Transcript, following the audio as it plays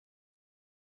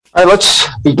All right, let's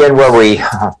begin where we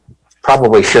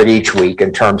probably should each week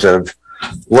in terms of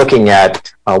looking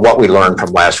at what we learned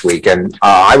from last week. And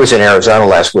I was in Arizona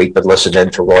last week, but listened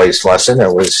in to Roy's lesson.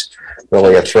 It was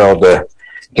really a thrill to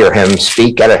hear him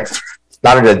speak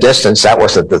not at a distance. That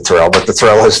wasn't the thrill, but the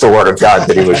thrill is the Word of God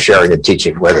that he was sharing and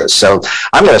teaching with us. So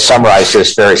I'm going to summarize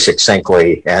this very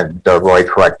succinctly, and Roy,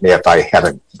 correct me if I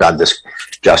haven't done this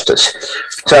justice.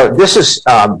 So this is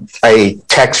a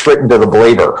text written to the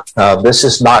believer. This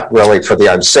is not really for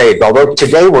the unsaved, although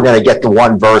today we're going to get to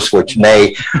one verse which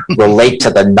may relate to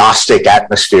the Gnostic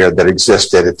atmosphere that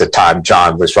existed at the time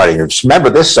John was writing it. Remember,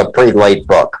 this is a pretty late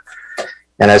book.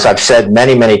 And as I've said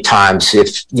many, many times,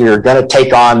 if you're going to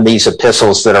take on these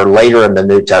epistles that are later in the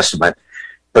New Testament,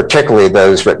 particularly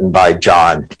those written by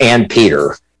John and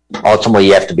Peter, ultimately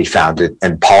you have to be founded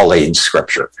in Pauline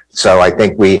scripture. So I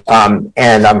think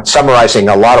and I'm summarizing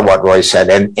a lot of what Roy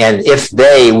said, and if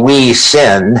we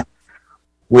sin,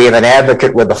 we have an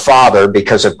advocate with the Father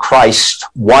because of Christ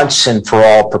once and for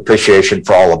all, propitiation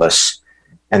for all of us.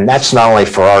 And that's not only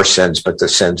for our sins, but the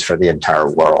sins for the entire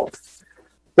world.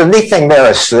 The neat thing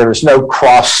there is there's no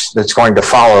cross that's going to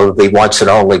follow the once and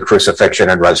only crucifixion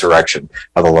and resurrection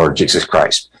of the Lord Jesus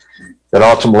Christ. That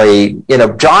ultimately,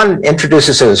 John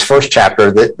introduces in his first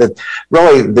chapter that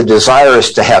really the desire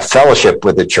is to have fellowship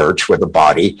with the church, with the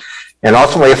body. And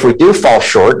ultimately, if we do fall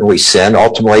short and we sin,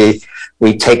 ultimately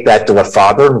we take that to the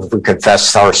Father. If we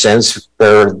confess our sins,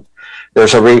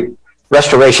 there's a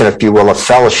restoration, if you will, of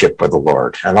fellowship with the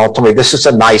Lord. And ultimately, this is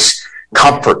a nice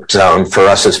comfort zone for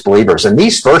us as believers. And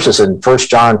these verses in 1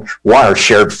 John 1 are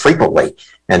shared frequently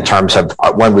in terms of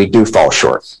when we do fall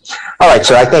short. All right,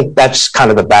 so I think that's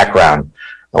kind of the background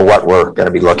of what we're going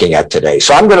to be looking at today.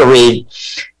 So I'm going to read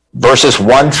verses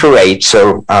 1 through 8,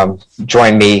 so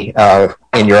join me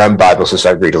in your own Bibles as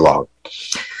I read along.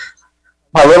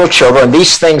 My little children,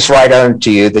 these things write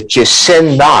unto you, that you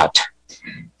sin not.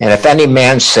 And if any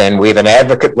man sin, we have an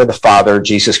advocate with the Father,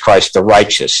 Jesus Christ the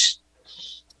righteous.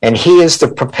 And he is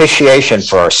the propitiation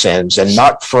for our sins, and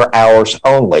not for ours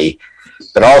only,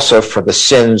 but also for the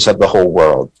sins of the whole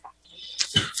world.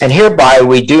 And hereby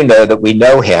we do know that we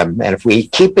know him, and if we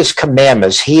keep his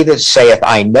commandments, he that saith,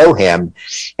 I know him,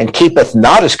 and keepeth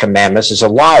not his commandments is a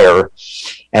liar,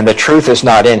 and the truth is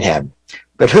not in him.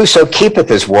 But whoso keepeth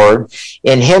his word,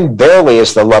 in him verily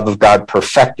is the love of God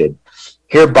perfected.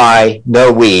 Hereby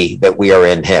know we that we are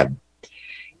in him.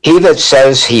 He that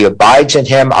says he abides in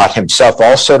him ought himself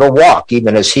also to walk,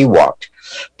 even as he walked.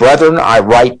 Brethren, I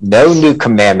write no new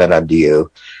commandment unto you,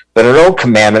 but an old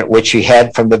commandment which ye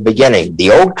had from the beginning.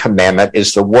 The old commandment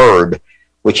is the word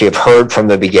which ye have heard from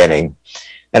the beginning.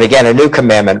 And again, a new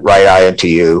commandment write I unto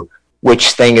you,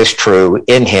 which thing is true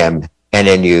in him and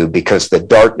in you, because the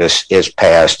darkness is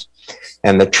past,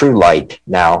 and the true light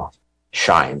now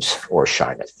shines or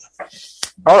shineth.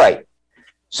 All right,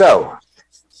 so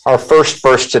our first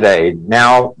verse today.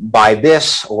 Now, by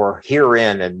this, or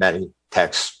herein in many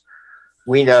texts,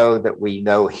 we know that we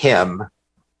know him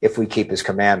if we keep his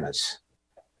commandments.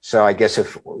 So I guess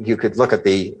if you could look at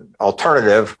the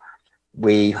alternative,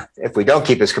 if we don't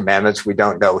keep his commandments, we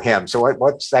don't know him. So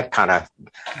what's that kind of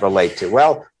relate to?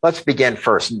 Well, let's begin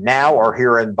first. Now or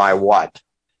herein by what?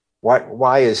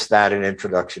 Why is that an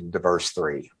introduction to verse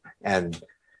 3? And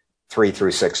 3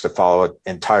 through 6 to follow,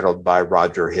 entitled by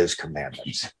Roger, his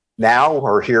commandments. Now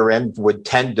or herein would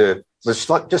tend to, just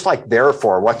like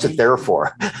therefore, what's it there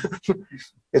for?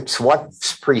 It's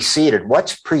what's preceded.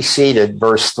 What's preceded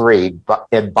verse 3?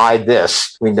 And by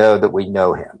this, we know that we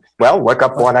know him. Well, look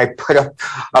up what I put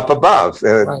up above.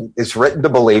 Right. It's written to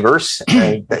believers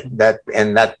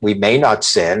that we may not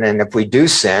sin. And if we do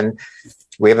sin,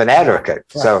 we have an advocate.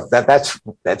 Right. So that's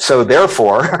so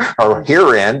therefore, or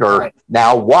herein, or right.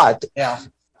 Now what? Yeah. Well,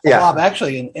 yeah. Bob,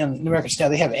 actually, in New American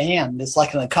Standard, they have and. It's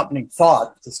like an accompanying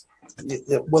thought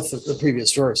with the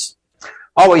previous verse.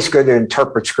 Always good to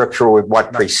interpret scripture with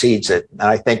what precedes it. And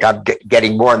I think I'm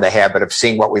getting more in the habit of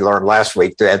seeing what we learned last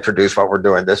week to introduce what we're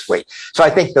doing this week. So I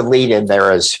think the lead in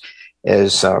there is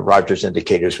Roger's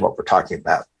indicated is what we're talking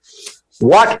about.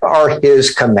 What are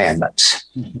his commandments?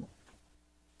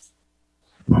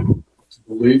 To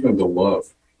believe and to love.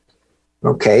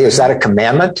 Okay, is that a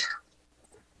commandment?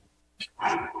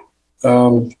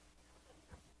 You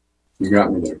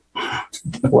got me there.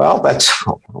 Well, that's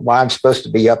why I'm supposed to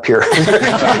be up here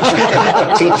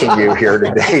teaching you here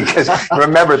today. Because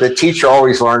remember, the teacher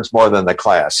always learns more than the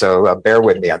class. So bear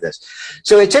with me on this.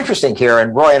 So it's interesting here,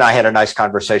 and Roy and I had a nice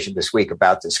conversation this week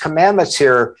about this. Commandments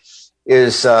here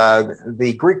is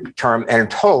the Greek term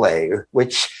entole,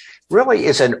 which really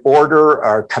is an order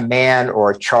or a command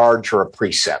or a charge or a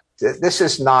precept. This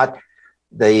is not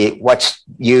what's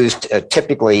used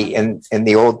typically in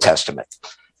the Old Testament.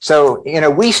 So,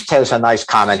 Wiest has a nice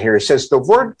comment here. He says the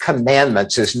word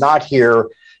commandments is not here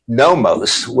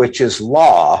nomos, which is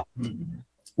law,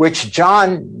 which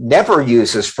John never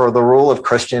uses for the rule of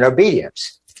Christian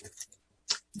obedience,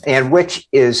 and which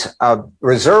is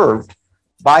reserved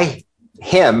by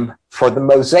him for the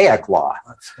Mosaic law.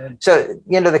 So,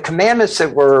 the commandments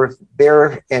that were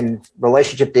there in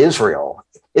relationship to Israel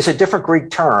is a different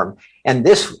Greek term, and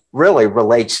this really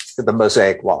relates to the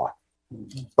Mosaic law,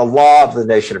 the law of the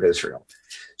nation of Israel.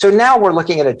 So now we're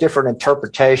looking at a different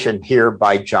interpretation here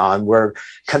by John, where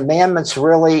commandments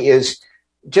really is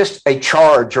just a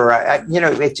charge, or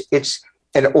it's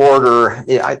an order,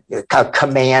 a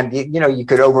command. You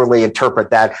could overly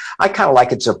interpret that. I kind of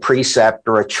like it's a precept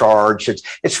or a charge.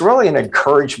 It's really an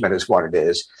encouragement, is what it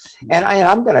is. And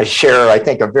I'm going to share, I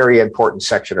think, a very important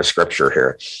section of scripture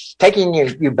here, taking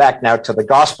you back now to the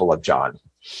Gospel of John.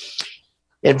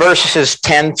 In verses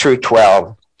 10 through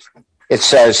 12, it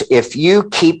says, "If you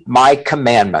keep my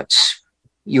commandments,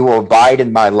 you will abide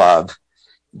in my love,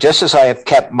 just as I have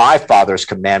kept my Father's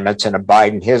commandments and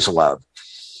abide in his love.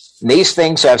 And these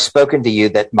things I have spoken to you,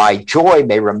 that my joy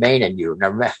may remain in you."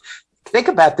 Now, think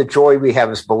about the joy we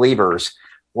have as believers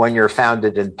when you're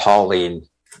founded in Pauline,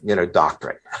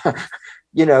 doctrine.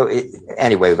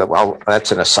 Anyway, well,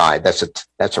 that's an aside.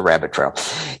 That's a rabbit trail.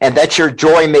 "And that your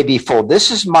joy may be full.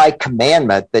 This is my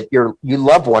commandment, that you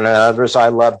love one another as I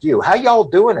loved you." How y'all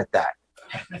doing at that?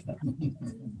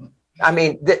 I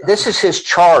mean, this is his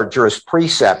charge or his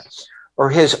precept or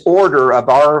his order of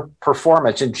our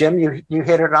performance. And Jim, you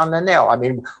hit it on the nail. I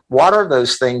mean, what are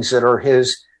those things that are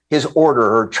his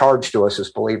order or charge to us as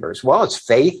believers? Well, it's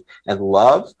faith and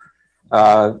love,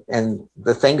 and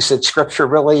the things that Scripture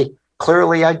really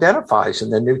clearly identifies in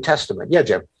the New Testament. Yeah,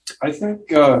 Jim. I think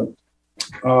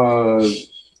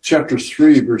chapter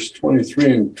 3, verse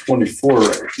 23 and 24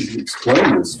 actually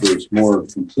explain this verse more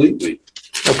completely.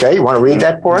 Okay, you want to read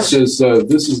that for us? It says,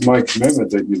 "This is my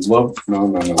commandment, that you love."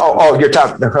 No. Oh, you're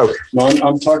talking. Okay. No,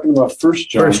 I'm talking about 1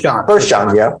 John. 1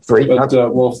 John, yeah, 3. But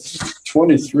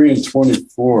 23 and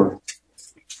 24.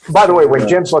 By the way, when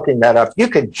Jim's looking that up, you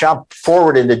could jump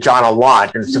forward into John a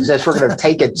lot, and since we're going to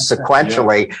take it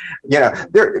sequentially,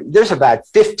 there's about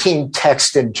 15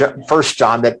 texts in 1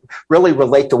 John that really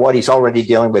relate to what he's already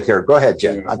dealing with here. Go ahead,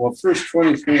 Jim. Yeah. Well, verse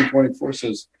 23 and 24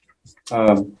 says,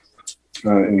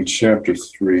 in chapter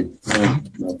 3,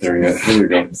 not there yet. Here we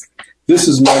go. This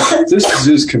is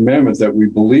his commandment, that we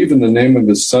believe in the name of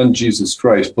his Son Jesus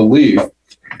Christ. Believe,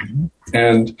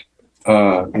 and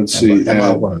let's see,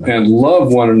 and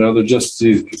love one another just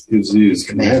as he has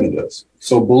commanded us.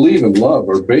 So believe and love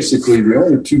are basically the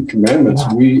only two commandments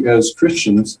we as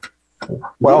Christians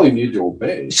really need to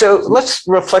obey. So let's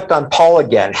reflect on Paul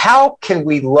again. How can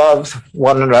we love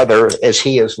one another as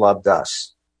he has loved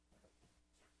us?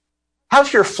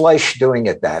 How's your flesh doing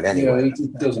at that anyway? Yeah,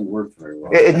 it doesn't work very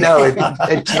well.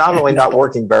 It's not only not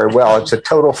working very well, it's a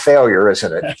total failure,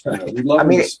 isn't it? Yeah, we love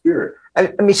the Spirit.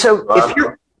 So if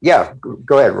you're... Yeah,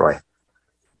 go ahead, Roy.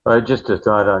 Just a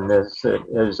thought on this. It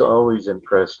has always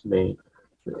impressed me.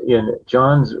 In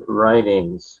John's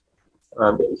writings,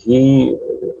 he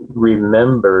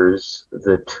remembers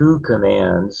the two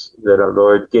commands that our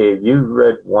Lord gave. You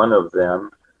read one of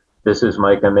them. "This is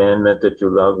my commandment, that you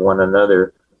love one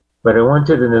another." But I want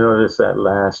you to notice that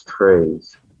last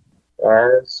phrase,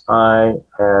 "as I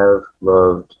have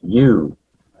loved you."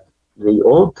 The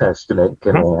Old Testament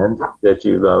command that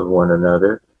you love one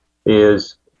another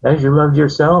is as you loved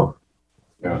yourself.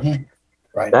 Yeah.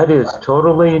 Right. That is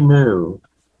totally new,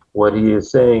 what he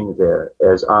is saying there,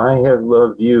 "as I have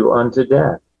loved you unto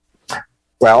death."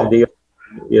 Well, and the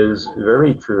is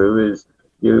very true, is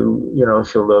you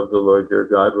shall love the Lord your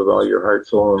God with all your heart,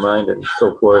 soul, and mind, and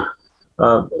so forth.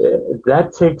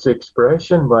 That takes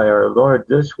expression by our Lord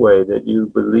this way, that you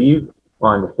believe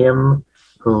on him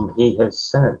whom he has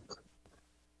sent.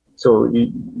 So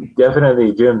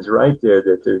definitely Jim's right there,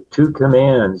 that there are two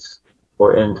commands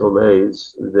or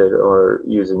entoles that are,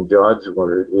 using John's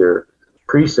word here,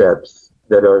 precepts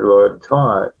that our Lord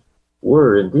taught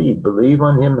were indeed believe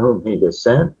on him whom he has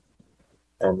sent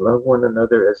and love one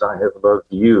another as I have loved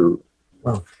you.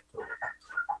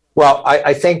 Well,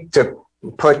 I think to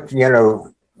put,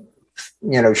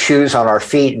 shoes on our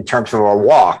feet in terms of our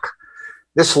walk,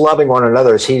 this loving one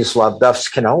another as he's loved us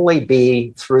can only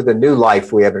be through the new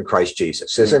life we have in Christ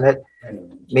Jesus, isn't it? I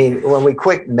mean, when we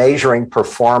quit measuring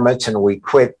performance and we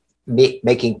quit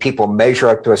making people measure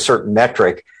up to a certain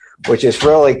metric, which is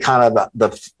really kind of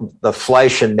the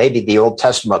flesh and maybe the Old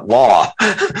Testament law,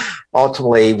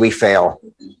 ultimately we fail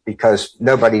because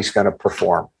nobody's going to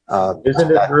perform.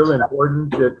 Isn't it real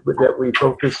important that we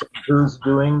focus on who's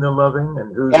doing the loving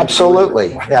and who's absolutely.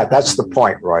 Yeah, that's the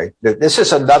point, Roy. This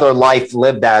is another life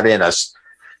lived out in us.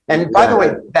 And by the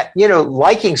way, that,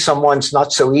 liking someone's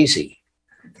not so easy,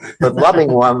 but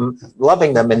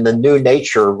loving them in the new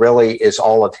nature really is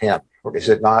all of him, is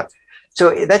it not?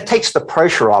 So that takes the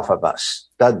pressure off of us,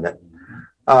 doesn't it?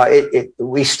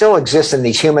 We still exist in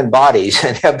these human bodies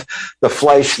and have the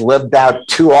flesh lived out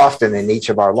too often in each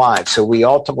of our lives. So we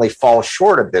ultimately fall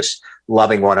short of this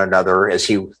loving one another as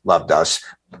he loved us.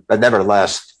 But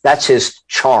nevertheless, that's his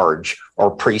charge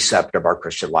or precept of our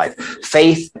Christian life.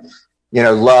 Faith,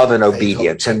 love and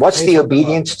obedience. And what's the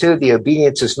obedience to? The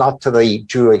obedience is not to the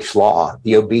Jewish law.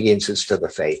 The obedience is to the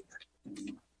faith.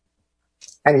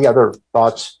 Any other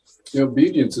thoughts? The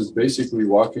obedience is basically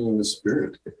walking in the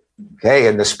Spirit. Okay,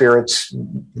 and the Spirit's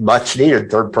much needed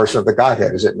third person of the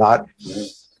Godhead, is it not? Yeah.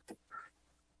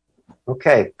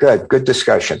 Okay, good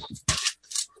discussion.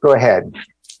 Go ahead.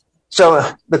 So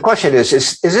the question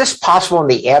is this possible in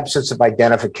the absence of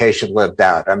identification lived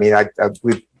out? I mean,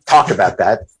 we've talked about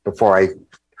that before I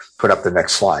put up the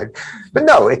next slide. But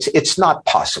no, it's not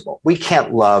possible. We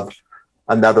can't love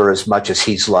another as much as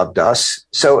he's loved us.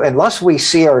 So unless we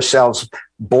see ourselves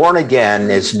born again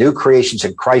as new creations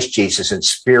in Christ Jesus in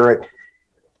spirit,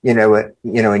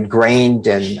 ingrained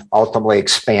and ultimately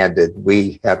expanded,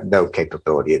 we have no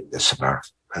capability of this in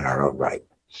our own right.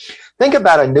 Think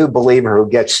about a new believer who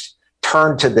gets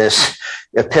turned to this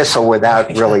epistle without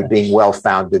really being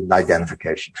well-founded in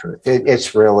identification.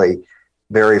 It's really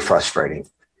very frustrating.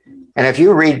 And if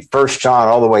you read 1 John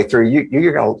all the way through,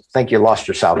 you're going to think you lost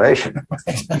your salvation.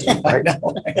 Right?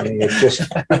 I mean, it's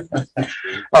just...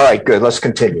 All right, good. Let's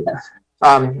continue.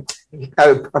 A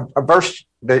verse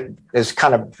that is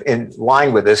kind of in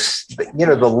line with this,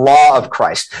 the law of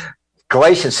Christ.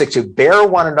 Galatians 6, bear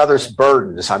one another's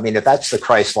burdens. I mean, if that's the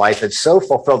Christ life, and so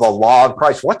fulfill the law of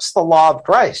Christ. What's the law of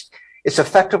Christ? It's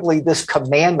effectively this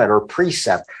commandment or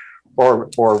precept or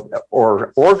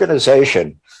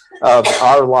organization of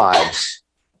our lives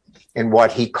in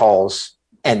what he calls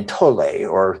entole,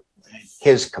 or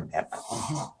his commandment.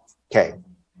 Okay.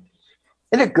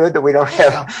 Isn't it good that we don't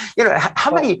have,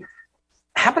 how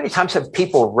many times have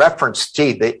people referenced,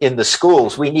 in the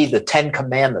schools, we need the 10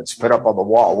 commandments put up on the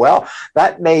wall? Well,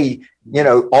 that may,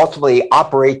 ultimately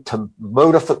operate to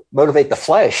motivate the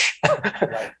flesh.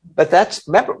 But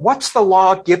remember, what's the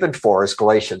law given for, as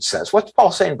Galatians says? What's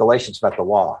Paul saying in Galatians about the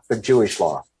law, the Jewish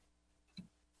law?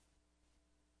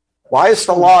 Why is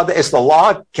can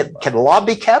the law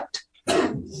be kept?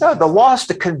 No, the law is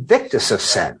to convict us of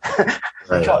sin.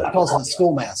 Right. He calls it the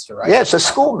schoolmaster, right? Yeah, it's a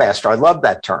schoolmaster. I love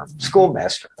that term,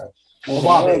 schoolmaster. Well,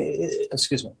 Bob,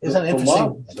 excuse me. Isn't it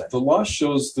interesting? The law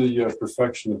shows the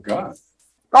perfection of God.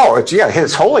 Oh,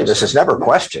 his holiness is never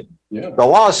questioned. Yeah. The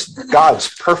law is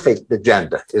God's perfect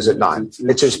agenda, is it not?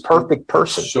 It's his perfect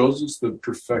person. It shows us the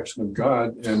perfection of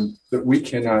God, and that we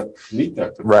cannot meet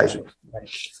that perfection. Right.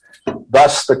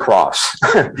 Thus the cross.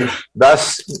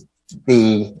 Thus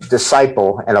the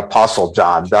disciple and apostle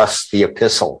John, thus the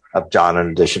epistle of John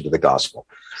in addition to the gospel.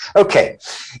 Okay.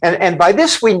 And by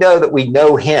this we know that we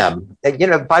know him.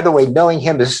 By the way, knowing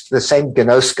him is the same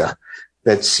gnoska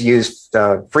that's used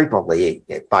frequently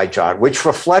by John, which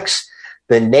reflects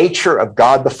the nature of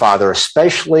God the Father,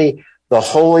 especially the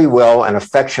holy will and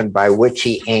affection by which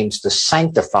he aims to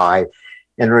sanctify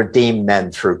and redeem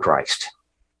men through Christ.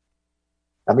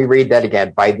 Let me read that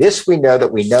again. By this we know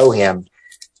that we know him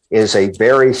is a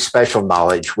very special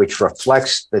knowledge which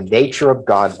reflects the nature of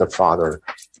God the Father,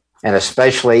 and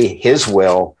especially his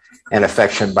will and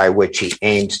affection by which he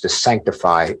aims to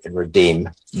sanctify and redeem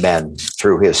men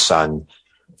through his Son,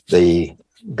 the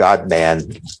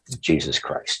God-man, Jesus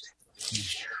Christ.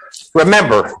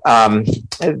 Remember,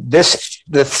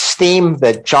 the theme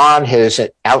that John has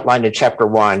outlined in chapter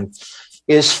 1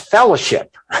 is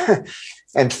fellowship,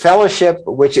 and fellowship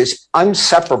which is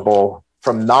inseparable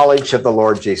from knowledge of the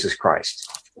Lord Jesus Christ.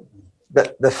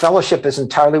 The fellowship is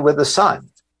entirely with the Son,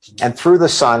 and through the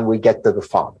Son we get to the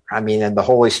Father. And the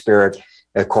Holy Spirit,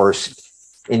 of course,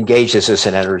 engages us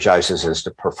and energizes us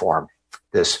to perform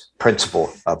this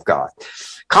principle of God.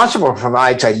 Constable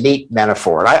provides a neat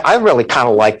metaphor. I really kind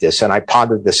of like this, and I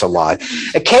pondered this a lot.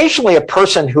 Occasionally, a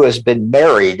person who has been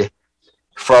married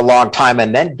for a long time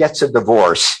and then gets a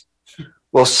divorce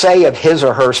will say of his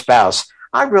or her spouse,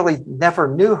 I really never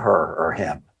knew her or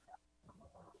him.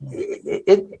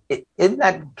 Isn't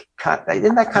that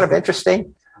kind of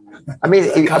interesting?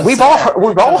 We've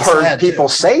all heard people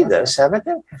say this, haven't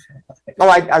they? Well,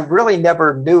 I really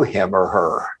never knew him or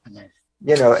her.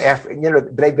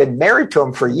 They've been married to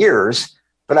him for years,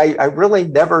 but I really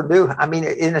never knew.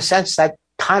 In a sense, that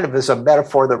kind of is a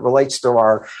metaphor that relates to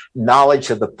our knowledge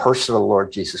of the person of the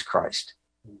Lord Jesus Christ.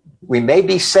 We may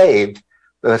be saved,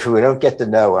 but if we don't get to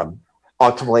know him,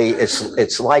 ultimately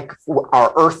it's like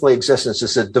our earthly existence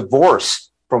is a divorce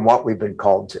from what we've been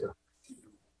called to.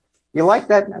 You like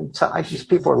that?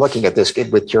 People are looking at this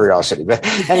with curiosity. But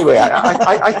anyway,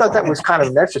 I thought that was kind of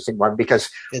an interesting one because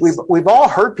we've all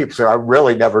heard people say, I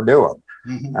really never knew him.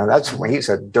 Mm-hmm. And that's when he's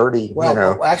a dirty,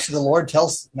 Well, actually, the Lord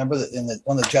tells, remember that in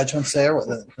one of the judgments there with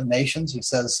the nations, he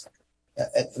says,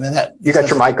 you got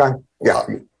your mic on? Yeah.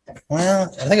 Well,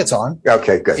 I think it's on.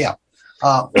 Okay, good. Yeah.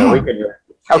 We can hear.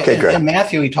 Okay, good. In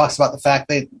Matthew, he talks about the fact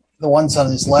that the ones on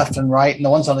his left and right, and the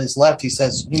ones on his left, he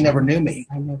says, "You never knew me."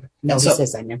 He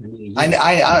says, "I never knew you."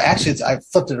 I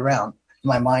flipped it around in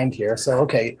my mind here. So,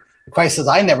 okay, Christ says,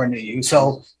 "I never knew you."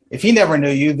 So, if he never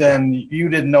knew you, then you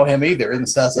didn't know him either, and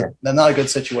so that's not a good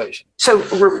situation. So,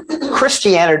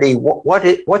 Christianity,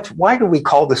 why do we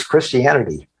call this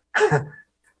Christianity?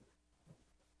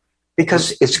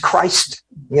 Because it's Christ.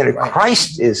 Right.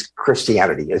 Christ is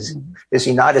Christianity, is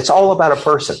he not? It's all about a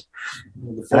person.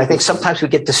 And I think sometimes we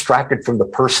get distracted from the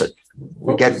person.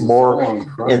 We get more.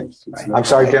 I'm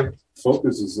sorry, Jim?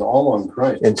 Focus is all on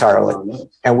Christ. Entirely.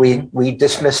 And we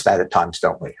dismiss that at times,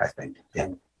 don't we? I think. Yeah.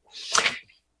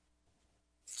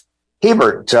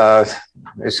 Hebert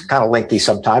is kind of lengthy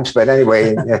sometimes, but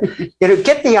anyway,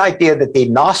 get the idea that the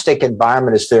Gnostic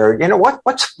environment is there. What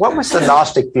was the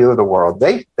Gnostic view of the world?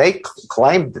 They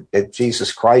claimed that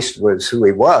Jesus Christ was who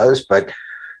he was, but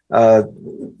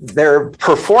their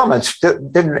performance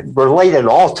didn't relate at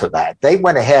all to that. They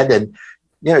went ahead and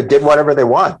did whatever they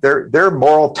want. Their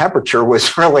moral temperature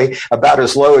was really about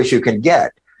as low as you can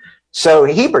get. So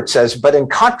Hebert says, but in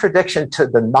contradiction to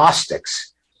the Gnostics,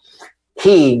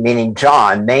 he, meaning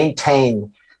John,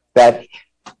 maintained that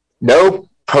no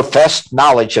professed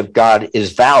knowledge of God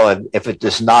is valid if it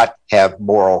does not have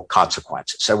moral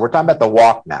consequences. So we're talking about the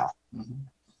walk now.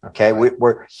 Okay,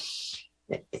 we're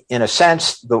in a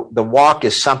sense, the walk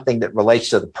is something that relates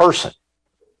to the person.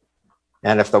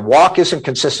 And if the walk isn't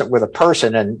consistent with a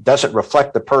person and doesn't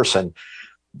reflect the person,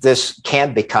 this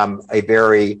can become a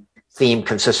very theme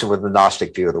consistent with the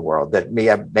Gnostic view of the world, that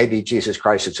maybe Jesus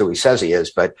Christ is who he says he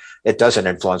is, but it doesn't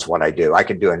influence what I do. I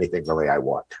can do anything really I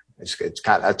want. It's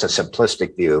that's a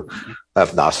simplistic view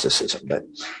of Gnosticism.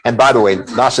 And by the way,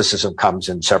 Gnosticism comes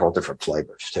in several different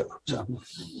flavors too. So,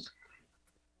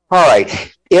 all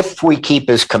right, if we keep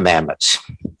his commandments.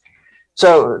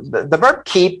 So the verb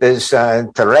keep is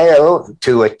tereo,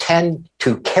 to attend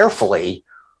to carefully,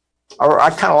 or I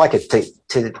kind of like it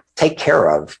to take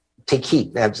care of. To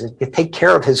keep, take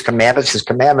care of his commandments. His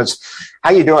commandments.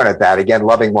 How you doing at that? Again,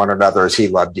 loving one another as he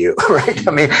loved you. Right?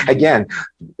 I mean, again,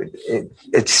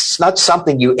 it's not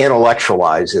something you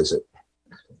intellectualize, is it?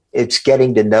 It's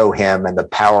getting to know him and the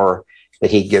power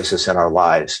that he gives us in our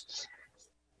lives.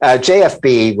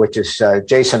 JFB, which is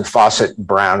Jason Fawcett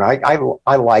Brown.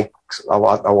 I like a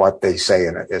lot of what they say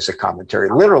in it as a commentary.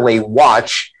 Literally,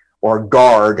 watch or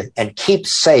guard and keep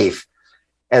safe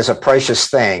as a precious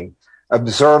thing.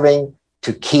 Observing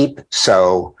to keep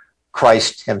so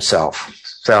Christ himself.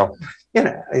 So, they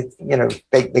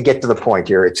get to the point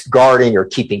here. It's guarding or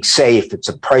keeping safe. It's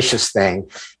a precious thing.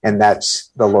 And that's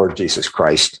the Lord Jesus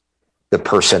Christ, the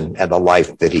person and the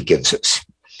life that he gives us.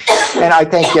 And I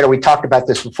think, we talked about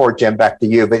this before, Jim, back to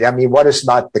you, but I mean, what is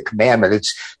not the commandment?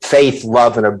 It's faith,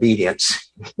 love, and obedience.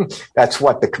 That's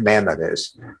what the commandment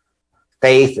is.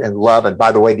 Faith and love, and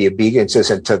by the way, the obedience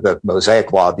isn't to the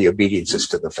Mosaic law; the obedience is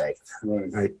to the faith,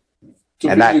 right? So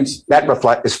and that is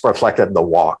reflected in the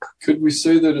walk. Could we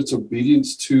say that it's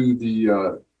obedience to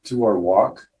the to our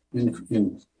walk in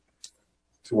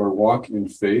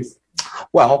faith?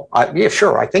 Well, yeah,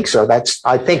 sure, I think so.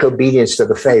 I think obedience to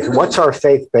the faith. What's our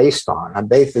faith based on? Our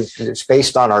faith is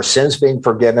based on our sins being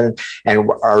forgiven, and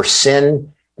our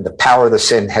sin, the power of the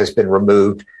sin has been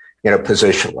removed,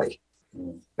 positionally.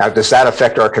 Now, does that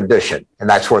affect our condition? And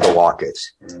that's where the walk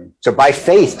is. So by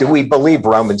faith, do we believe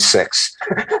Romans 6?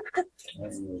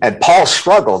 And Paul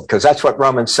struggled because that's what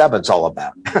Romans 7 is all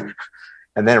about.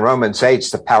 And then Romans 8 is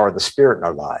the power of the Spirit in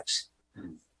our lives.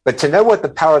 But to know what the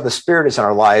power of the Spirit is in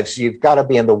our lives, you've got to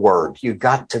be in the Word. You've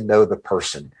got to know the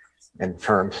person in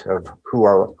terms of who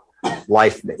our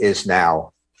life is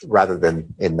now rather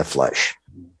than in the flesh.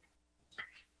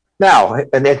 Now,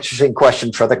 an interesting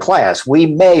question for the class. We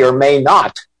may or may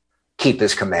not keep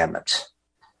his commandments.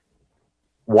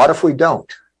 What if we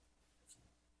don't?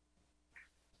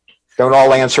 Don't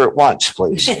all answer at once,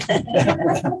 please.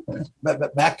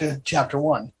 But back to chapter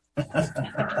 1.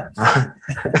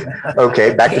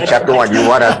 Okay, back to chapter 1. You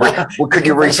want to? Could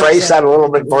you rephrase that a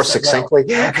little bit more succintly?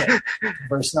 Okay.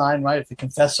 Verse 9, right? If we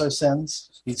confess our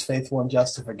sins, He's faithful and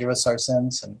just to forgive us our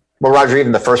sins. And well, Roger,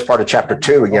 even the first part of chapter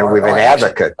 2, we have an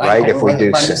advocate, right? If we do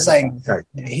I'm sin. just saying, right.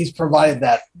 He's provided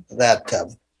that.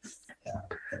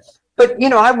 But,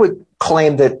 I would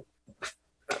claim that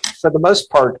for the most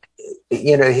part,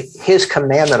 his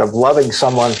commandment of loving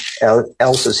someone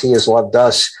else as he has loved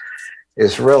us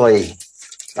is really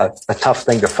a tough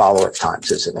thing to follow at times,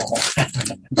 isn't it?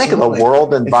 Think of the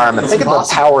world environment. Think of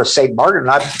the power of Satan. Margaret and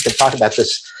I have been talking about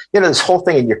this. This whole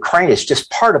thing in Ukraine is just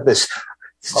part of this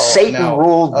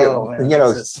Satan-ruled,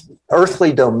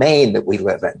 earthly domain that we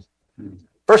live in.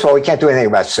 First of all, we can't do anything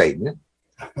about Satan.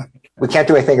 We can't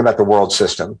do anything about the world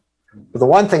system. But the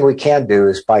one thing we can do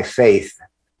is, by faith,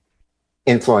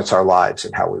 influence our lives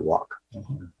and how we walk.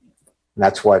 And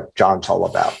that's what John's all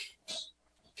about.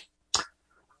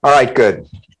 All right, good.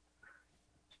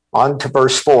 On to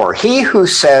verse 4. He who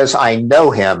says, I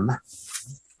know him,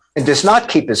 and does not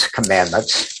keep his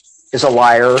commandments is a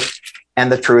liar, and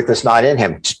the truth is not in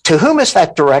him. To whom is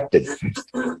that directed?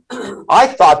 I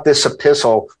thought this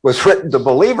epistle was written to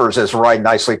believers, as Roy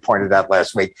nicely pointed out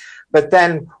last week. But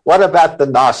then what about the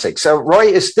Gnostics? So, Roy,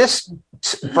 is this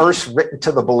verse written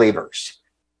to the believers?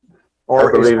 Or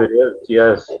I believe it is,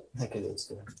 yes. I think it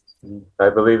is. I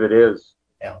believe it is.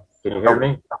 Yeah. Can you hear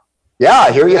me? Yeah,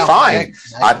 I hear you fine.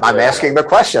 I'm asking the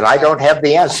question. I don't have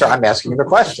the answer. I'm asking the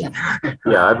question.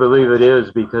 Yeah, I believe it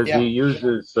is because he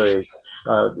uses the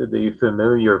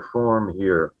familiar form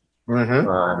here.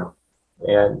 Mm-hmm.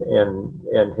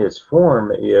 And his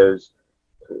form is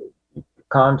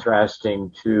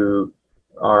contrasting to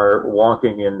our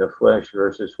walking in the flesh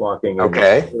versus walking in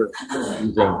the spirit,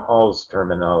 using Paul's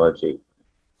terminology.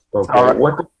 Okay, right.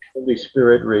 What does the Holy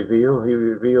Spirit reveal? He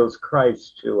reveals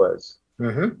Christ to us.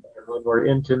 Mm-hmm. And when we're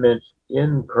intimate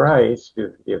in Christ,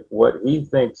 if what he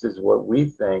thinks is what we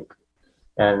think,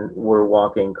 and we're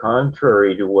walking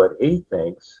contrary to what he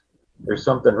thinks, there's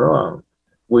something wrong.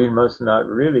 We must not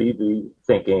really be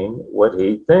thinking what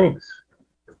he thinks.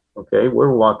 Okay,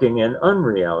 we're walking in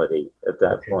unreality at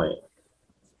that point.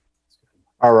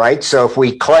 All right, so if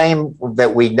we claim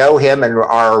that we know him and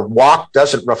our walk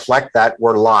doesn't reflect that,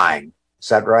 we're lying. Is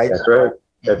that right? That's right.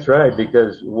 That's right,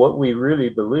 because what we really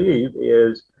believe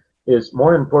is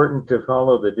more important to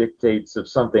follow the dictates of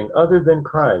something other than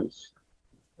Christ.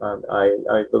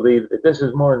 I believe that this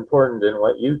is more important than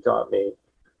what you taught me.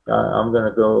 I'm going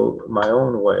to go my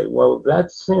own way. Well,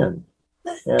 that's sin.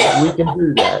 And we can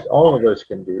do that. All of us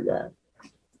can do that.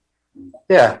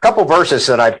 Yeah, a couple verses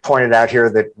that I pointed out here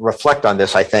that reflect on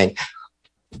this, I think.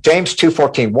 James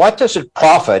 2:14, what does it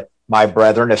profit, my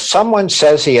brethren, if someone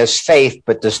says he has faith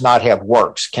but does not have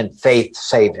works? Can faith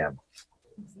save him?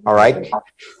 All right.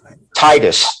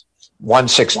 Titus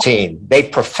 1:16, they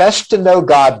profess to know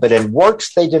God, but in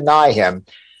works they deny him,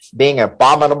 being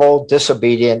abominable,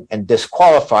 disobedient, and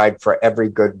disqualified for every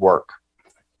good work.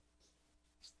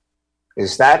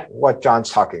 Is that what John's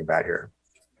talking about here?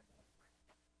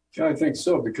 Yeah, I think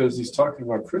so, because he's talking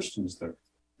about Christians there.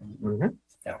 Mm-hmm.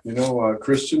 Yeah.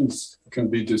 Christians can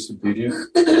be disobedient.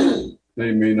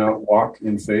 They may not walk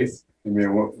in faith. They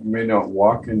may not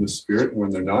walk in the spirit when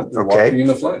they're not. They're walking in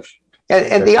the flesh.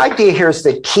 And the idea here is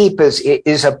that keep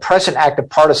is a present active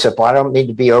participle. I don't mean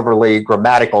to be overly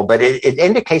grammatical, but it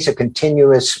indicates a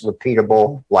continuous,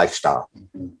 repeatable lifestyle.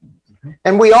 Mm-hmm.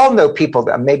 And we all know people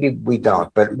that, maybe we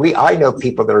don't, but I know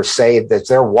people that are saved that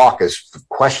their walk is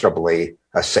questionably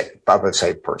a saved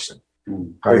person.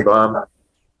 Right? Hey, Bob.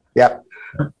 Yep.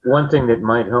 One thing that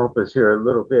might help us here a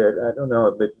little bit, I don't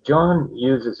know, but John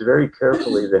uses very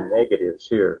carefully the negatives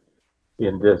here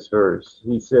in this verse.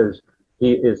 He says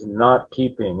he is not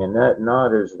keeping, and that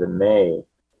not is the may.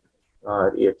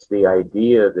 It's the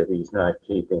idea that he's not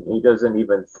keeping. He doesn't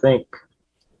even think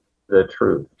the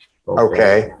truth.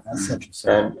 Okay. That's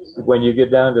interesting. And when you get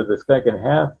down to the second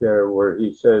half there where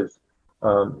he says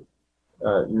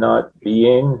not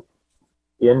being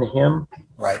in him,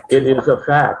 right? It is a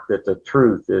fact that the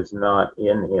truth is not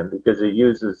in him because he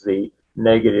uses the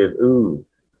negative ooh.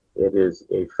 It is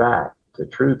a fact. The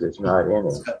truth is not in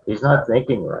him. He's not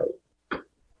thinking right.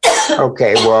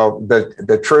 Okay, well,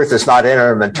 the truth is not in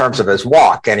him in terms of his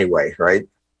walk anyway, right?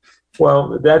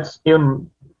 Well, that's in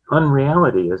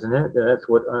unreality, isn't it? That's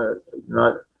what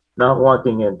not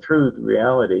walking in truth,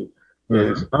 reality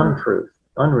is untruth,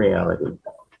 unreality.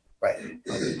 Right.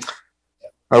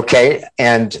 Okay,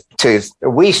 and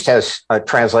Wiest has a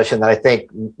translation that I think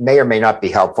may or may not be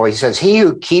helpful. He says, he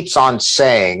who keeps on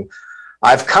saying,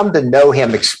 I've come to know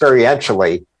him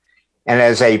experientially, and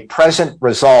as a present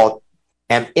result,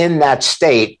 am in that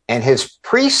state, and his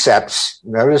precepts,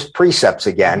 notice precepts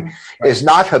again, is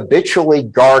not habitually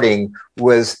guarding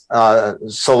with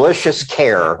solicitous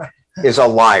care, is a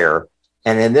liar,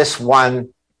 And in this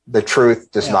one, the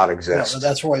truth does not exist.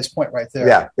 That's Roy's point right there.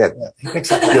 Yeah. He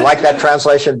picks up. Do you like that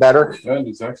translation better? That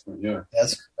is excellent, yeah.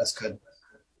 That's good.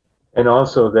 And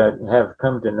also that have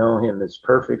come to know him is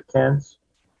perfect tense.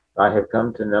 I have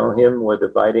come to know him with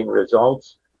abiding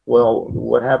results. Well,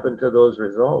 what happened to those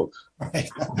results? Right.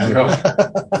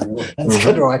 That's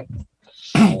good, Roy.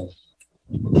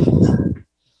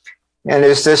 And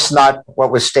is this not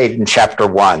what was stated in chapter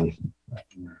 1,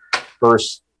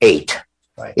 verse 8?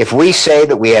 Right. If we say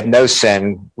that we have no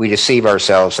sin, we deceive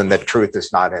ourselves and the truth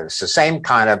is not in us. The same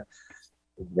kind of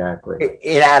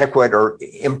inadequate or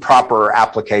improper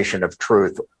application of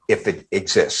truth, if it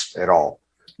exists at all.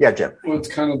 Yeah, Jim. Well, it's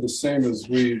kind of the same as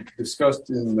we discussed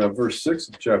in verse 6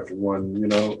 of chapter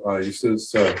 1. He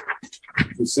says,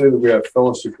 we say that we have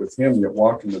fellowship with him, yet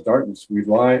walk in the darkness. We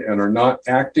lie and are not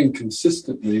acting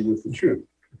consistently with the truth.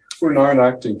 If we're not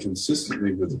acting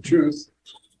consistently with the truth,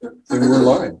 then we're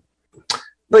lying.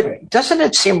 But doesn't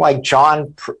it seem like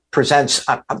John presents,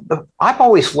 I've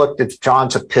always looked at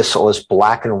John's epistle as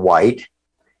black and white.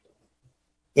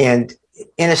 And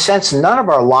in a sense, none of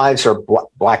our lives are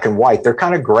black and white. They're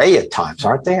kind of gray at times,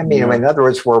 aren't they? I mean, in other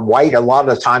words, we're white a lot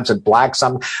of the times and black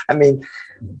some.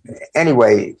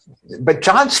 Anyway, but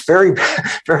John's very,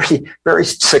 very, very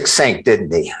succinct,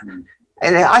 didn't he?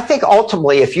 And I think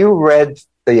ultimately, if you read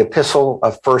the epistle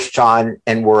of 1 John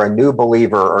and were a new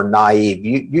believer or naive,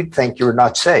 you'd think you're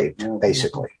not saved,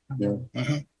 basically. Yeah.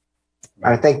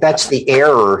 I think that's the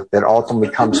error that ultimately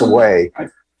comes away.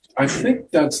 I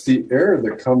think that's the error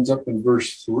that comes up in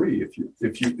verse 3.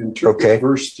 If you interpret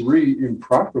verse 3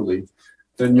 improperly,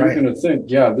 then you're going to think,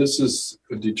 this is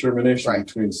a determination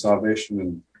between salvation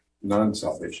and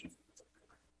non-salvation.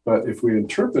 But if we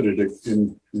interpret it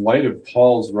in light of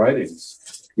Paul's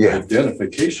writings,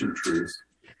 identification truths,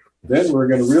 then we're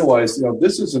going to realize,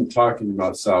 this isn't talking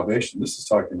about salvation. This is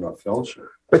talking about fellowship.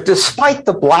 But despite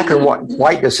the black and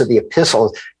whiteness of the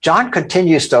epistles, John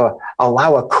continues to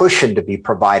allow a cushion to be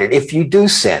provided. If you do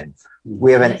sin,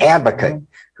 we have an advocate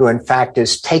who, in fact,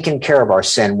 has taken care of our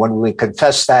sin. When we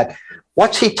confess that,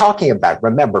 what's he talking about?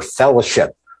 Remember,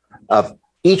 fellowship of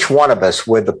each one of us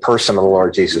with the person of the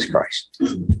Lord Jesus Christ.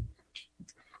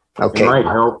 Okay. It might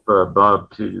help,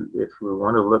 Bob, if we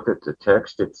want to look at the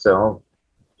text itself.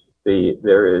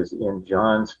 There is in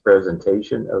John's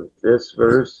presentation of this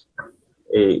verse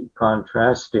a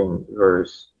contrasting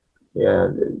verse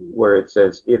where it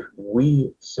says, if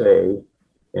we say,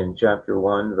 in chapter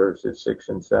 1, verses 6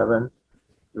 and 7,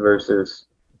 versus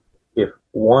if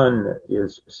one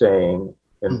is saying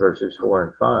in verses 4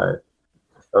 and 5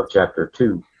 of chapter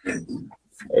 2.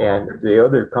 And the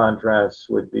other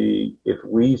contrast would be if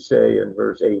we say in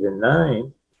verse 8 and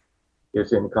 9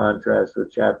 is in contrast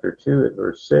with chapter 2 at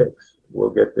verse 6. We'll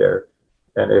get there.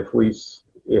 And if we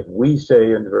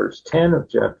say in verse 10 of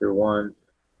chapter 1,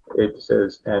 it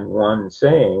says, and one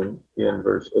saying in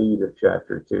verse 8 of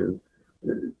chapter 2,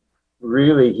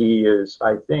 really he is,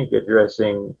 I think,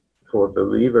 addressing for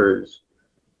believers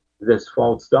this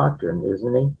false doctrine,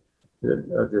 isn't he?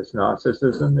 This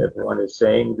Gnosticism, if one is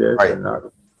saying this and not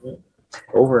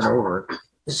over and over.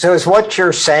 So is what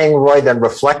you're saying, Roy, then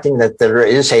reflecting that there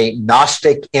is a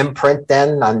Gnostic imprint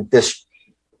then on this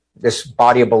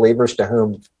body of believers to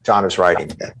whom John is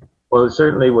writing? Well, it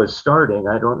certainly was starting.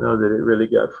 I don't know that it really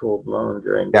got full blown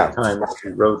during the time that he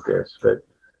wrote this, but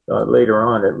later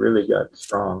on it really got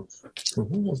strong.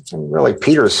 Mm-hmm. And really,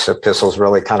 Peter's epistles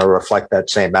really kind of reflect that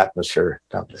same atmosphere,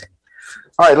 don't they?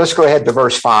 All right, let's go ahead to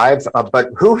verse 5. But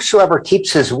whosoever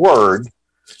keeps his word,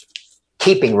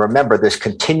 keeping, remember, this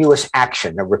continuous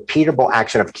action, a repeatable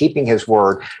action of keeping his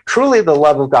word, truly the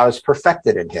love of God is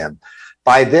perfected in him.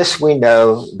 By this we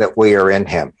know that we are in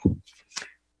him.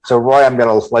 So, Roy, I'm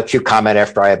going to let you comment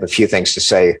after I have a few things to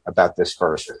say about this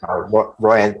verse.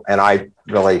 Roy and I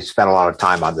really spent a lot of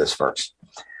time on this verse.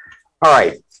 All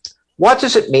right. What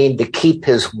does it mean to keep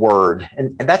his word?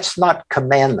 And that's not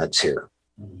commandments here.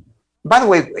 By the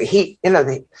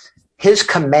way, his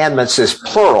commandments is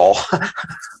plural,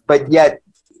 but yet,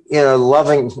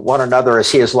 loving one another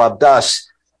as he has loved us,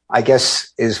 I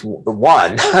guess, is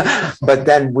one. But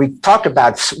then we talked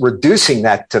about reducing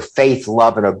that to faith,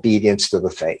 love, and obedience to the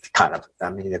faith, kind of.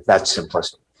 I mean, if that's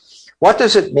simplistic. What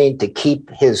does it mean to keep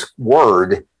his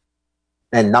word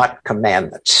and not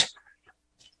commandments?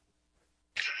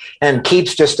 And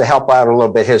keeps, just to help out a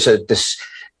little bit, is a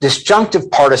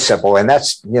disjunctive participle, and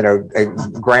that's, a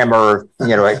grammar,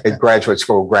 a graduate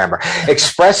school grammar,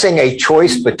 expressing a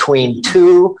choice between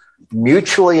two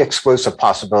mutually exclusive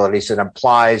possibilities that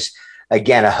implies,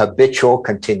 again, a habitual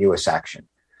continuous action.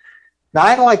 Now,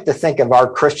 I like to think of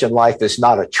our Christian life as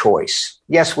not a choice.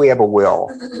 Yes, we have a will,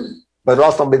 But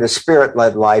ultimately, the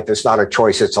Spirit-led life is not a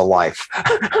choice, it's a life.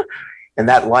 And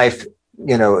that life,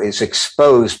 is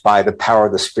exposed by the power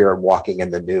of the Spirit walking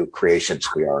in the new creations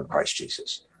we are in Christ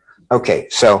Jesus. Okay,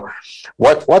 so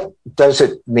what does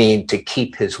it mean to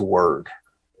keep his word?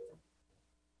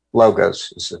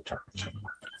 Logos is the term.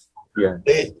 Yeah.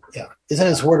 Isn't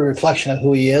his word a reflection of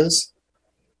who he is?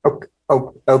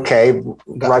 Okay.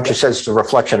 Roger says it's a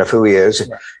reflection of who he is.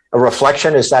 Right. A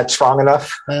reflection, is that strong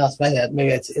enough? Well,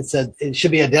 maybe it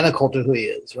should be identical to who he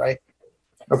is, right?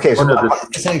 Okay. So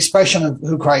it's an expression of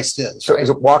who Christ is. So right? is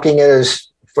it walking in his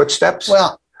footsteps?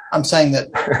 Well, I'm saying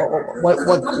that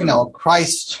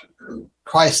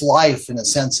Christ's life, in a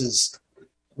sense, is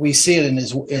we see it in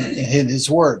his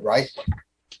word, right?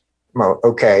 Well,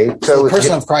 okay. So the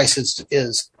person of Christ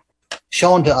is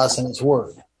shown to us in his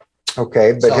word.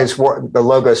 Okay, but his word, the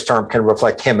Logos term can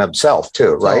reflect him himself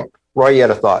too, right? So, Roy, you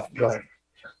had a thought. Go ahead.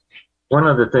 One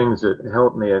of the things that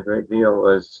helped me a great deal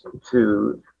was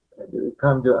to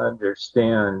come to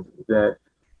understand that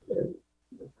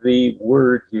the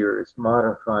word here is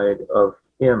modified of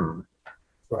him.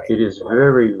 Right. It is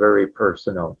very, very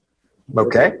personal.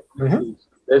 Okay. Mm-hmm.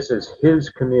 This is his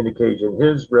communication,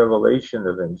 his revelation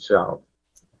of himself.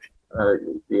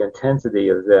 The intensity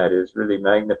of that is really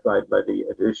magnified by the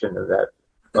addition of that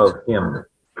of him.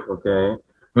 Okay.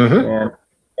 Mm-hmm.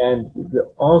 And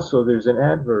also there's an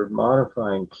adverb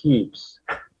modifying keeps.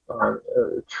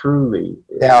 Truly.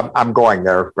 Yeah, I'm going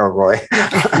there, Roy.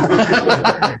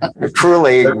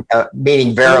 Truly,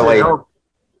 meaning verily.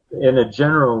 In a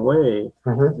general way,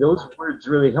 those words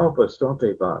really help us, don't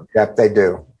they, Bob? Yep, they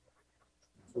do.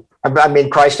 I mean,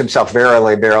 Christ himself,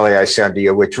 verily, verily, I say unto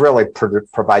you, which really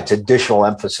provides additional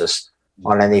emphasis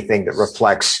on anything that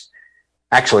reflects,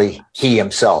 actually, he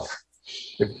himself,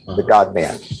 the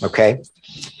God-man, okay?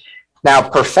 Now,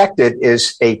 perfected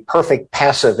is a perfect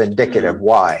passive indicative.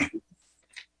 Why?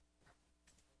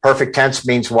 Perfect tense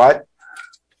means what?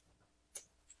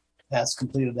 Past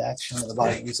completed action of the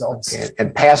body results. Okay.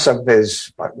 And passive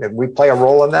is, we play a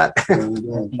role in that?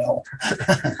 No.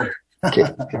 Okay.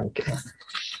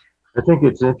 I think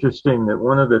it's interesting that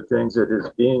one of the things that is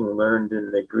being learned in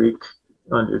the Greek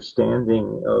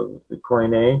understanding of the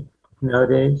koine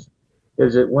nowadays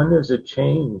is that when there's a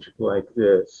change like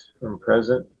this from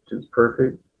present to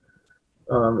perfect,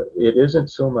 it isn't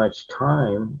so much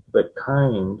time, but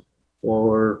kind,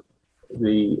 or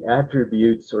the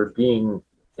attributes are being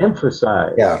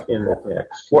emphasized in the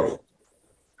text.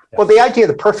 Well, the idea of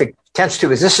the perfect tense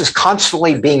too is this is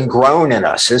constantly being grown in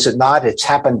us, is it not? It's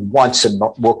happened once and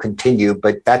will continue,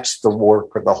 but that's the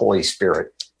work of the Holy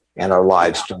Spirit in our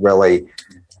lives to really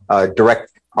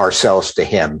direct ourselves to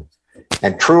him.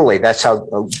 And truly, that's how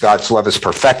God's love is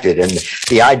perfected. And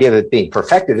the idea of it being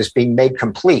perfected is being made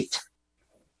complete.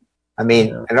 I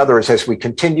mean, in other words, as we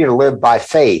continue to live by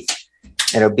faith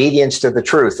and obedience to the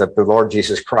truth of the Lord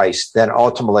Jesus Christ, then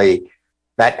ultimately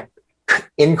that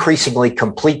increasingly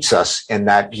completes us in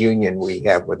that union we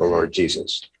have with the Lord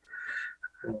Jesus.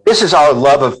 This is our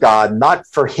love of God, not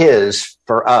for us,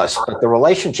 but the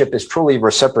relationship is truly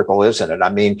reciprocal, isn't it? I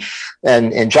mean,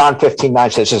 and in John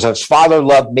 15:9 says, as Father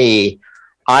loved me,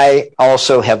 I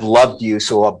also have loved you,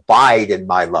 so abide in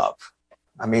my love.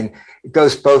 I mean, it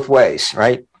goes both ways,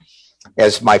 right?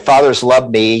 As my Father's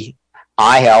loved me,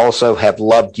 I also have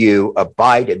loved you,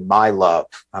 abide in my love.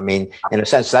 I mean, in a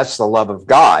sense, that's the love of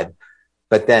God.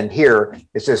 But then here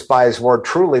it says, by his word,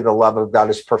 truly the love of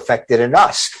God is perfected in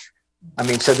us. I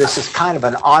mean, so this is kind of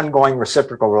an ongoing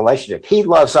reciprocal relationship. He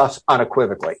loves us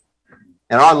unequivocally.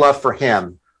 And our love for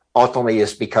him ultimately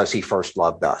is because he first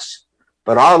loved us.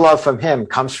 But our love from him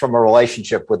comes from a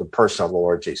relationship with the person of the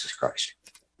Lord Jesus Christ.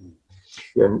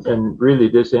 And really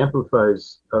this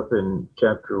amplifies up in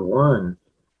chapter 1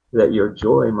 that your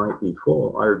joy might be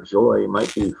full. Our joy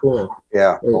might be full.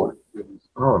 Yeah.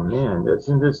 Oh man,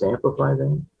 doesn't this amplify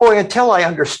that? Boy, until I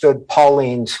understood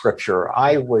Pauline scripture,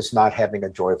 I was not having a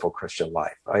joyful Christian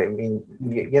life. I mean,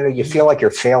 you feel like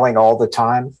you're failing all the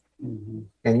time. Mm-hmm.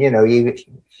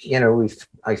 And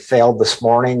I failed this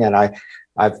morning, and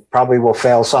I probably will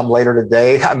fail some later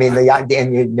today. I mean,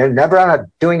 and you're never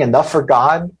doing enough for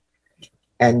God,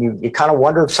 and you kind of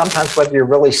wonder sometimes whether you're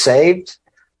really saved.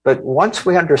 But once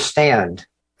we understand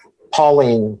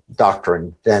Pauline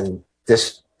doctrine, then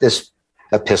this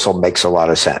epistle makes a lot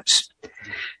of sense.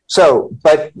 So,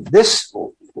 but this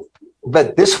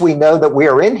we know that we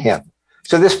are in him.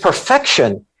 So this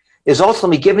perfection is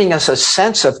ultimately giving us a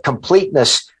sense of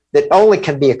completeness that only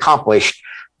can be accomplished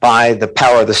by the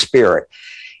power of the Spirit.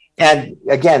 And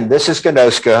again, this is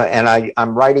gnoska, and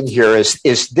I'm writing here,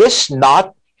 is this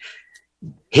not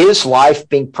his life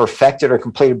being perfected or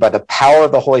completed by the power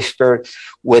of the Holy Spirit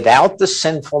without the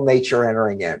sinful nature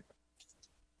entering in.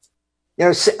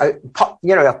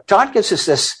 John gives us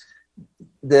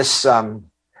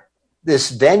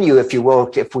this venue, if you will.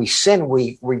 If we sin,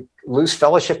 we lose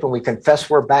fellowship and we confess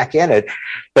we're back in it.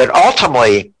 But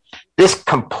ultimately, this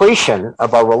completion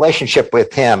of our relationship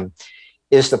with him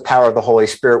is the power of the Holy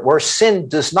Spirit, where sin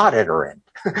does not enter in.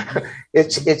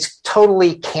 It's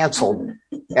totally canceled,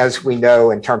 as we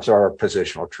know, in terms of our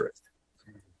positional truth.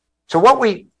 So what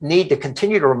we need to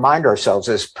continue to remind ourselves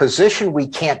is position we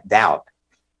can't doubt.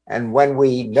 And when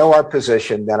we know our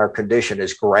position, then our condition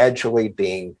is gradually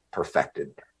being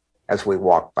perfected as we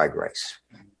walk by grace.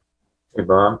 Hey,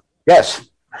 Bob? Yes.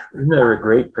 Isn't there a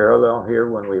great parallel here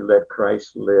when we let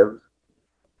Christ live,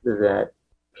 that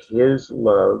his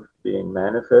love being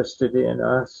manifested in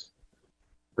us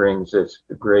brings us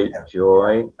great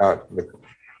joy?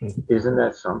 Isn't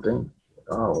that something?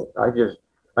 Oh, I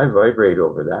vibrate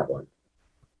over that one.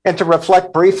 And to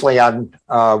reflect briefly on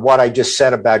what I just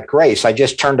said about grace, I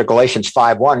just turned to Galatians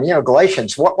 5:1.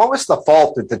 Galatians, what was the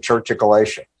fault of the church of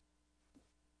Galatia?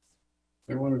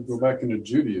 They wanted to go back into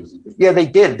Judaism. Yeah, they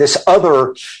did. This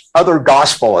other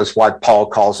gospel is what Paul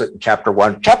calls it in chapter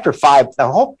 1. Chapter 5,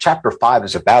 the whole chapter 5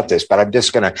 is about this, but I'm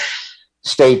just going to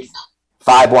state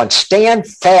 5:1. Stand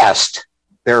fast,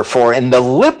 therefore, in the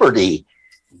liberty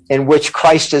in which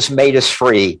Christ has made us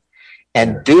free,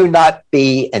 and do not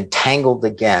be entangled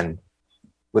again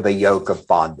with a yoke of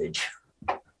bondage.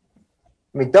 I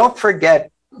mean, don't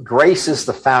forget, grace is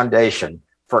the foundation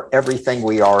for everything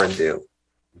we are and do.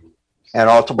 And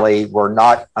ultimately, we're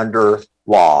not under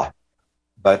law,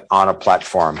 but on a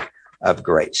platform of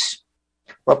grace.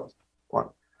 Well,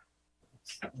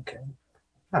 okay.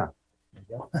 Huh.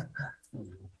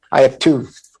 I have 2,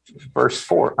 verse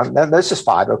 4. This is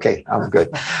 5. Okay, I'm good.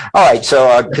 All right,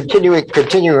 so continuing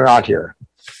on here.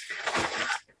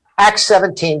 Acts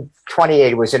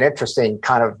 17:28 was an interesting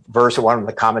kind of verse that one of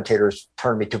the commentators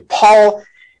turned me to. Paul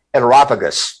at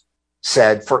Areopagus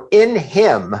said, "For in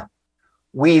him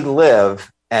we live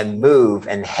and move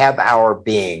and have our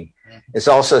being." As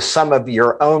also some of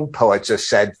your own poets have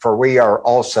said, "For we are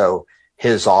also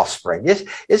his offspring."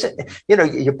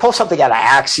 You pull something out of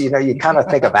Acts, you kind of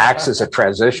think of Acts as a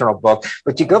transitional book,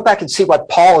 but you go back and see what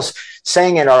Paul is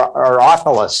saying in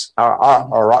Areopagus.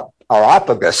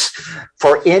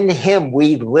 For in him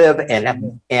we live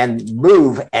and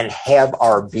move and have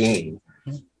our being.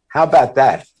 How about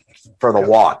that for the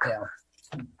walk? Yeah.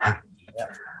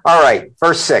 All right,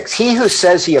 verse 6. He who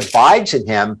says he abides in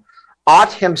him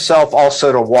ought himself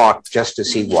also to walk just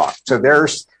as he walked. So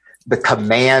there's the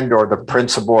command or the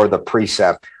principle or the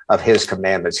precept of his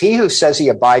commandments. He who says he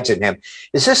abides in him.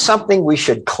 Is this something we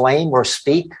should claim or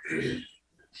speak?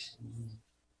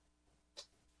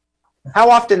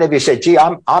 How often have you said, "Gee,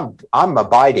 I'm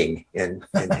abiding in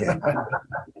him"?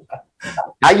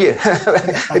 Wayne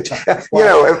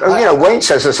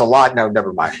says this a lot. No,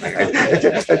 never mind.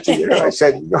 I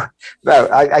said, no,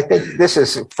 I think this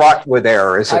is fraught with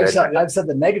error, isn't it? I've said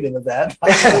the negative of that.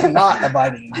 I'm not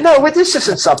abiding in him. No, but this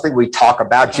isn't something we talk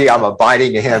about. "Gee, I'm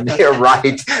abiding in him." You're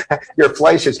right. Your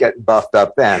flesh is getting buffed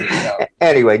up then. No.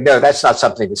 Anyway, no, that's not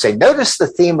something to say. Notice the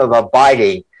theme of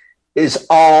abiding is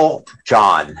all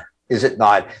John, is it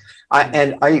not?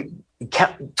 I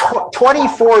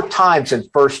 24 times in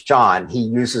 1 John, he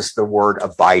uses the word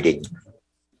abiding.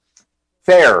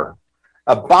 There,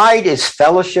 abide is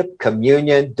fellowship,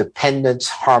 communion, dependence,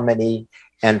 harmony,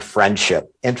 and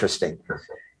friendship. Interesting.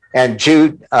 And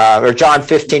John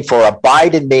 15, "For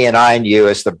abide in me and I in you,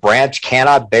 as the branch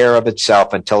cannot bear of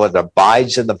itself until it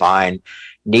abides in the vine,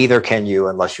 neither can you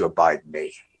unless you abide in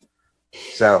me."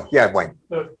 So, yeah, Wayne.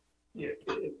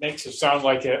 It makes it sound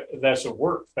like that's a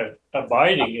work, but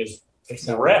abiding is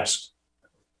a rest.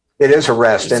 It is a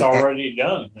rest. It's already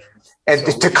done. And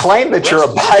so to claim that you're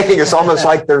abiding is almost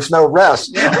like there's no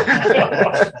rest.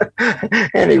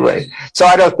 Anyway, so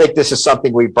I don't think this is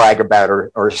something we brag about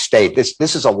or state.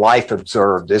 This is a life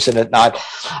observed, isn't it not?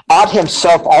 Ought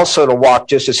himself also to walk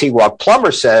just as he walked.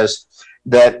 Plummer says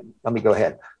that, let me go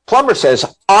ahead. Plummer says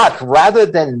ought rather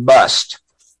than must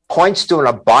points to an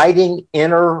abiding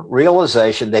inner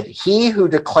realization that he who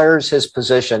declares his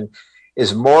position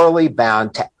is morally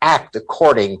bound to act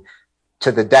according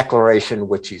to the declaration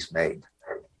which he's made.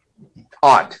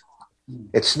 Ought.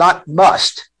 It's not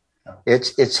must.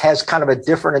 It has kind of a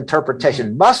different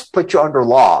interpretation. Must put you under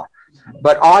law,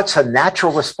 but ought's a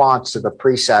natural response to the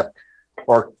precept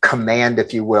or command,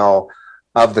 if you will,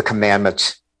 of the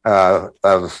commandments of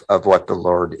what the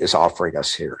Lord is offering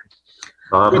us here.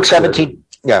 Luke 17.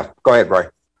 Yeah, go ahead, Roy.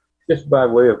 Just by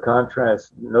way of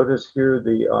contrast, notice here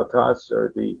the autos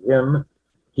or the him.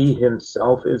 He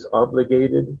himself is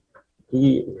obligated.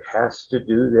 He has to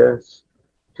do this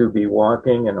to be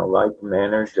walking in a like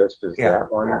manner, just as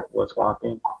that one was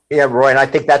walking. Yeah, Roy, and I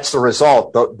think that's the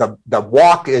result. The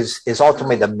walk is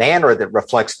ultimately the manner that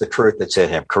reflects the truth that's in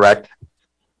him, correct?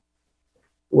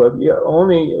 Well, yeah,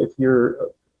 only if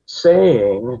you're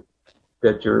saying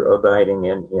that you're abiding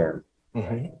in him,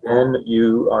 then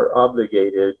you are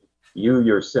obligated, you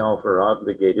yourself are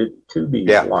obligated to be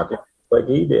walking like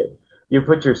he did. You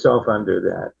put yourself under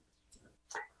that.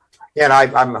 Yeah,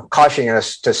 and I'm cautioning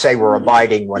us to say we're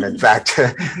abiding when, in fact,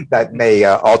 that may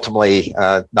ultimately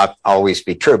not always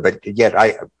be true. But yet,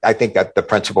 I think that the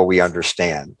principle we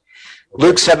understand.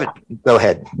 Luke 7, go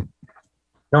ahead.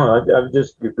 No, I'm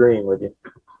just agreeing with you.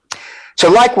 So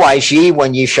likewise, ye,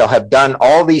 when ye shall have done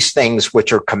all these things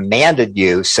which are commanded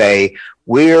you, say,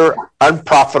 we're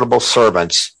unprofitable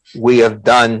servants. We have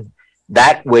done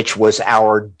that which was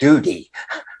our duty.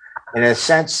 In a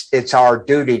sense, it's our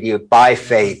duty to, by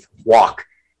faith, walk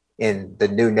in the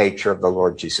new nature of the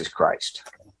Lord Jesus Christ.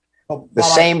 The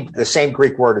same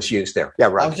Greek word is used there. Yeah,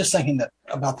 right. I was just thinking that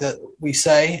about that. We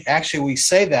say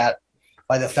that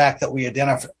by the fact that we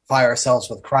identify ourselves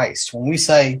with Christ. When we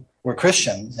say we're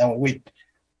Christians and we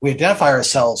identify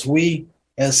ourselves, we,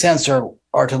 in a sense,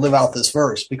 are to live out this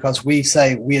verse, because we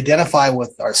say we identify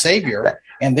with our Savior,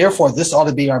 and therefore this ought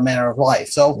to be our manner of life.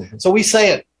 So we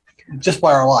say it just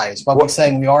by our lives, by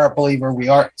saying we are a believer.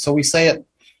 So we say it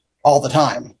all the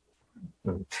time.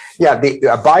 Yeah, the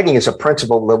abiding is a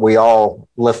principle that we all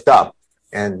lift up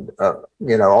and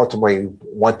ultimately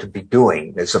want to be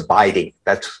doing, is abiding.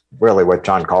 That's really what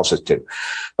John calls us to.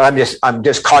 But I'm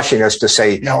just cautioning us to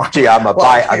say, gee, I'm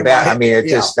abiding. I mean,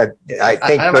 it's just that I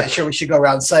think. I'm not sure we should go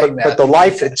around saying that. But the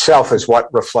life itself is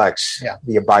what reflects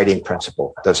the abiding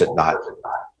principle, does it not?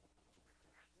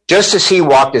 Just as he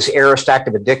walked is aorist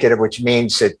active indicative, which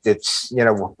means it's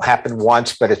happened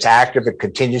once, but it's active, it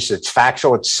continues, it's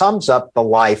factual. It sums up the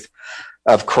life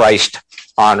of Christ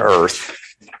on earth.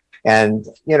 And,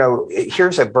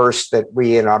 here's a verse that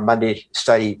we in our Monday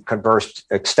study conversed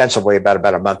extensively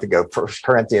about a month ago, 1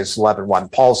 Corinthians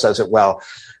 11:1. Paul says it well,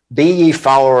 be ye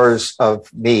followers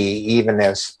of me, even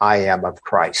as I am of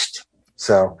Christ.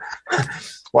 So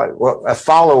what a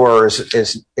follower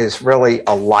is really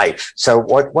a life. So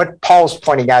what Paul's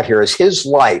pointing out here is his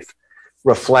life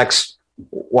reflects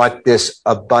what this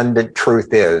abundant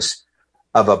truth is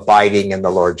of abiding in the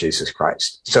Lord Jesus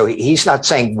Christ. So he's not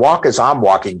saying walk as I'm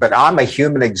walking, but I'm a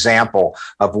human example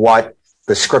of what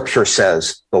the scripture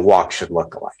says the walk should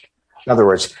look like. In other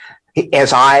words,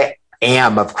 as I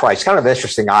am of Christ. Kind of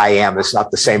interesting, I am is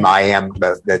not the same I am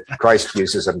that Christ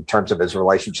uses in terms of his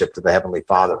relationship to the Heavenly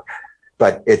Father.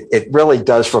 But it really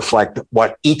does reflect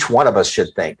what each one of us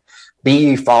should think. Be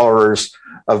ye followers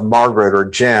of Margaret or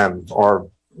Jim or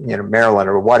Marilyn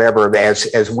or whatever,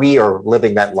 as we are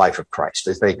living that life of Christ.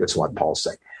 I think that's what Paul's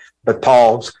saying. But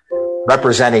Paul's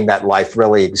representing that life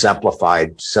really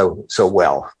exemplified so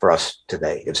well for us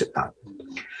today, is it not?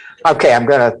 Okay, I'm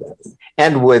going to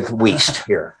end with weist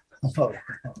here.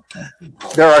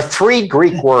 There are three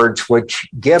Greek words which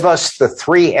give us the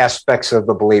three aspects of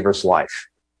the believer's life.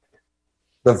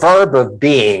 The verb of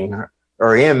being,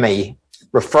 or imi,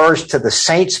 refers to the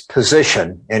saint's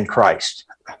position in Christ.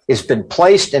 It's been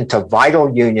placed into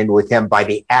vital union with him by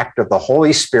the act of the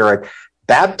Holy Spirit,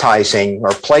 baptizing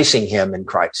or placing him in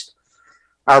Christ.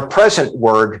 Our present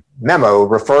word, memo,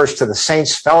 refers to the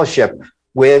saint's fellowship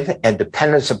with and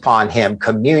dependence upon him,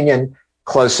 communion,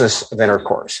 closeness of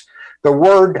intercourse. The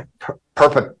word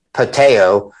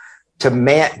perpeteo,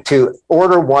 to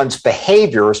order one's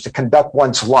behaviors, to conduct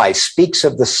one's life, speaks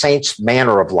of the saint's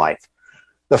manner of life.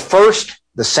 The first,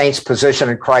 the saint's position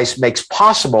in Christ, makes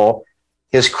possible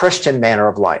his Christian manner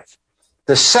of life.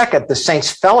 The second, the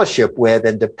saint's fellowship with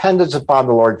and dependence upon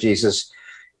the Lord Jesus,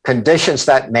 conditions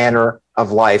that manner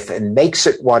of life and makes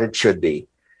it what it should be.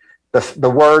 The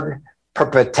word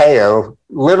perpeteo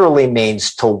literally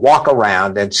means to walk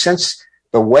around, and since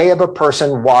the way of a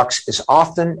person walks is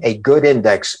often a good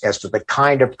index as to the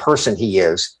kind of person he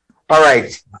is. All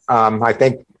right, I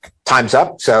think time's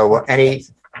up. So any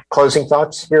closing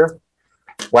thoughts here?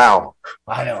 Wow.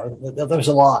 I know. There's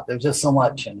a lot. There's just so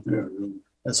much. And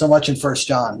there's so much in 1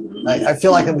 John. I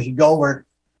feel like we could go over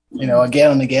it,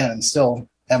 again and again and still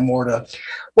have more to.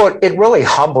 Well, it really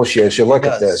humbles you as you look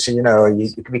at this,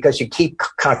 because you keep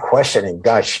kind of questioning,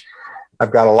 gosh,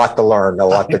 I've got a lot to learn, a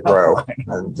lot to grow.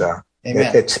 And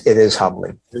it is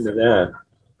humbling. Into that.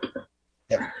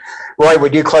 Yep. Roy,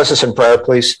 would you close us in prayer,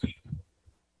 please?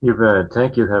 You bet.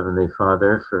 Thank you, Heavenly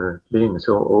Father, for being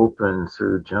so open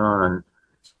through John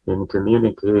in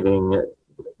communicating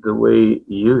the way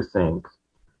you think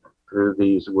through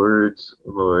these words,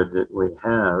 Lord, that we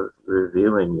have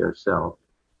revealing yourself.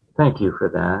 Thank you for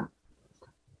that.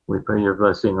 We pray your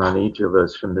blessing on each of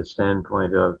us from the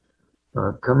standpoint of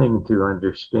coming to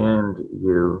understand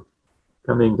you,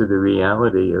 coming to the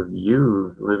reality of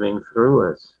you living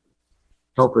through us.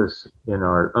 Help us in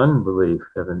our unbelief,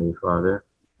 Heavenly Father,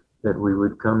 that we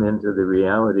would come into the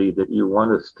reality that you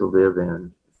want us to live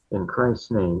in. In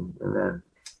Christ's name, amen.